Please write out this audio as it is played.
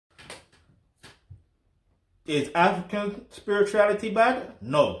Is African spirituality bad?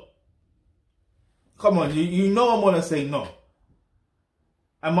 No. Come on, you know I'm going to say no.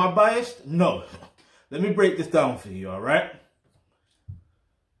 Am I biased? No. Let me break this down for you, alright?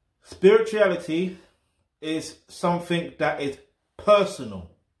 Spirituality is something that is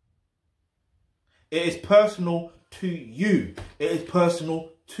personal. It is personal to you. It is personal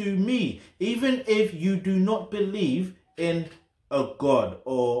to me. Even if you do not believe in a God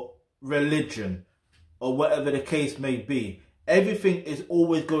or religion or whatever the case may be, everything is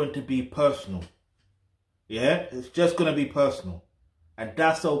always going to be personal. Yeah? It's just going to be personal. And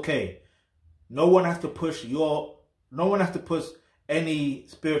that's okay. No one has to push any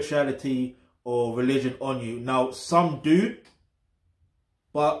spirituality or religion on you. Now, some do,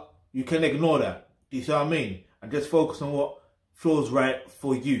 but you can ignore that. Do you see what I mean? And just focus on what feels right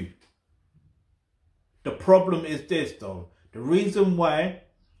for you. The problem is this, though. The reason why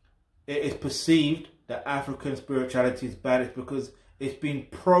it is perceived that African spirituality is bad is because it's been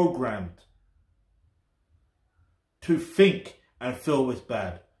programmed to think and feel it's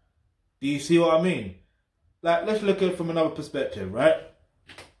bad. Do you see what I mean? Like, let's look at it from another perspective, right?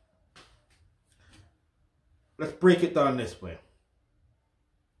 Let's break it down this way.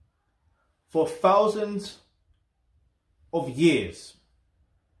 For thousands of years,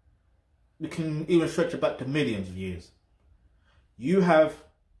 we can even stretch it back to millions of years, you have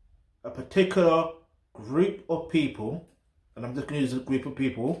a particular group of people, and I'm just going to use a group of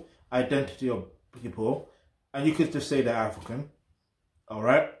people, identity of people, and you could just say they're African,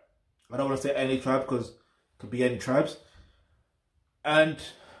 alright? I don't want to say any tribe because it could be any tribes. And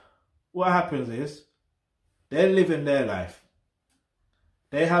what happens is, they're living their life.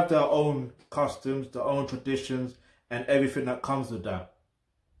 They have their own customs, their own traditions, and everything that comes with that.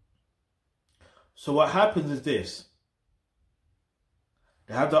 So what happens is this.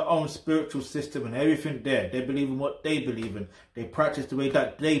 They have their own spiritual system and everything there. They believe in what they believe in. They practice the way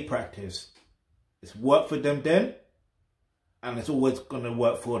that they practice. It's worked for them then, and it's always going to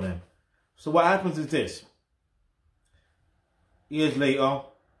work for them. So what happens is this. Years later,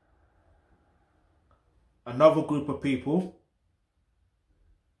 another group of people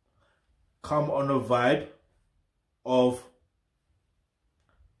come on a vibe of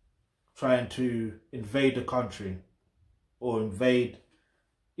trying to invade the country, or invade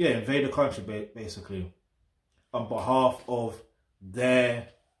the country basically, on behalf of their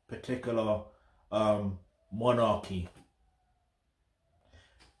particular monarchy.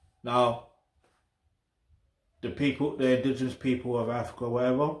 Now, the indigenous people of Africa,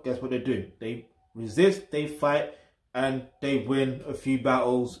 whatever, guess what they do? They resist, they fight, and they win a few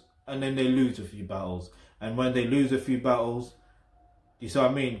battles, and then they lose a few battles. And when they lose a few battles, you see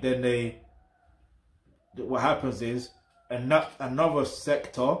what I mean? Then what happens is, another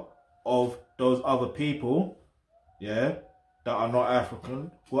sector of those other people, yeah, that are not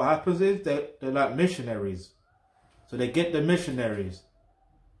African, what happens is they're like missionaries. So they get the missionaries,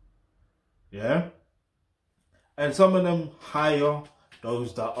 yeah? And some of them hire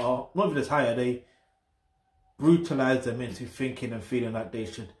those that are, not even just hire, they brutalize them into thinking and feeling like they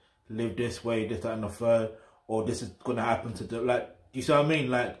should live this way, this, that, and the third, or this is going to happen to them. Like, you see what I mean?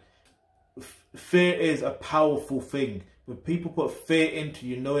 Like, fear is a powerful thing. When people put fear into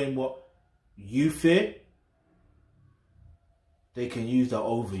you, knowing what you fear, they can use that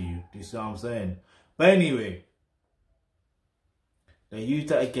over you. Do you see what I'm saying? But anyway, they use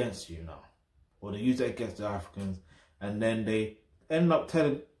that against you now. Or they use it against the Africans, and then they end up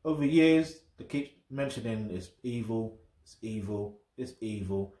telling, over years, they keep mentioning it's evil, it's evil, it's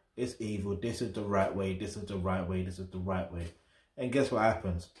evil, it's evil, this is the right way, this is the right way, this is the right way. And guess what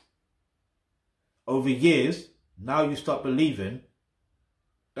happens? Over years, now you start believing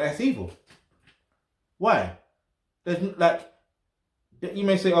that it's evil. Why? There's like, you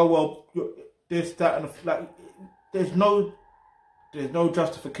may say, oh well, this, that, and like, there's no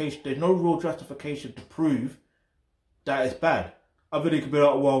justification, there's no real justification to prove that it's bad. Other than it could be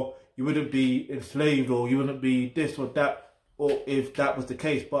like, well, you wouldn't be enslaved, or you wouldn't be this or that, or if that was the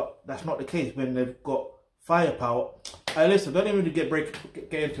case. But that's not the case when they've got firepower. Hey, listen, don't even get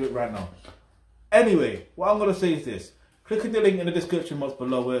into it right now. Anyway, what I'm going to say is this. Click on the link in the description box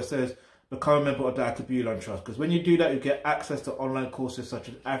below where it says become a member of the Alkebulantrust. Because when you do that, you get access to online courses such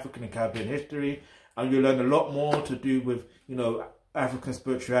as African and Caribbean history. And you'll learn a lot more to do with, you know, African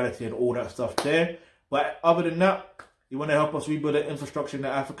spirituality and all that stuff there. But other than that, you want to help us rebuild the infrastructure in the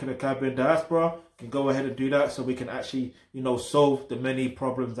African and Caribbean diaspora, you can go ahead and do that so we can actually, you know, solve the many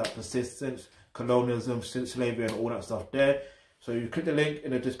problems that persist since colonialism, since slavery and all that stuff there. So you click the link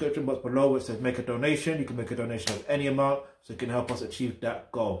in the description box below where it says make a donation. You can make a donation of any amount so you can help us achieve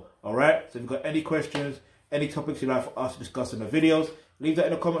that goal. Alright? So if you've got any questions, any topics you'd like for us to discuss in the videos, leave that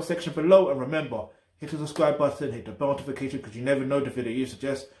in the comment section below. And remember, hit the subscribe button, hit the bell notification, because you never know the video you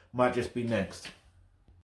suggest might just be next.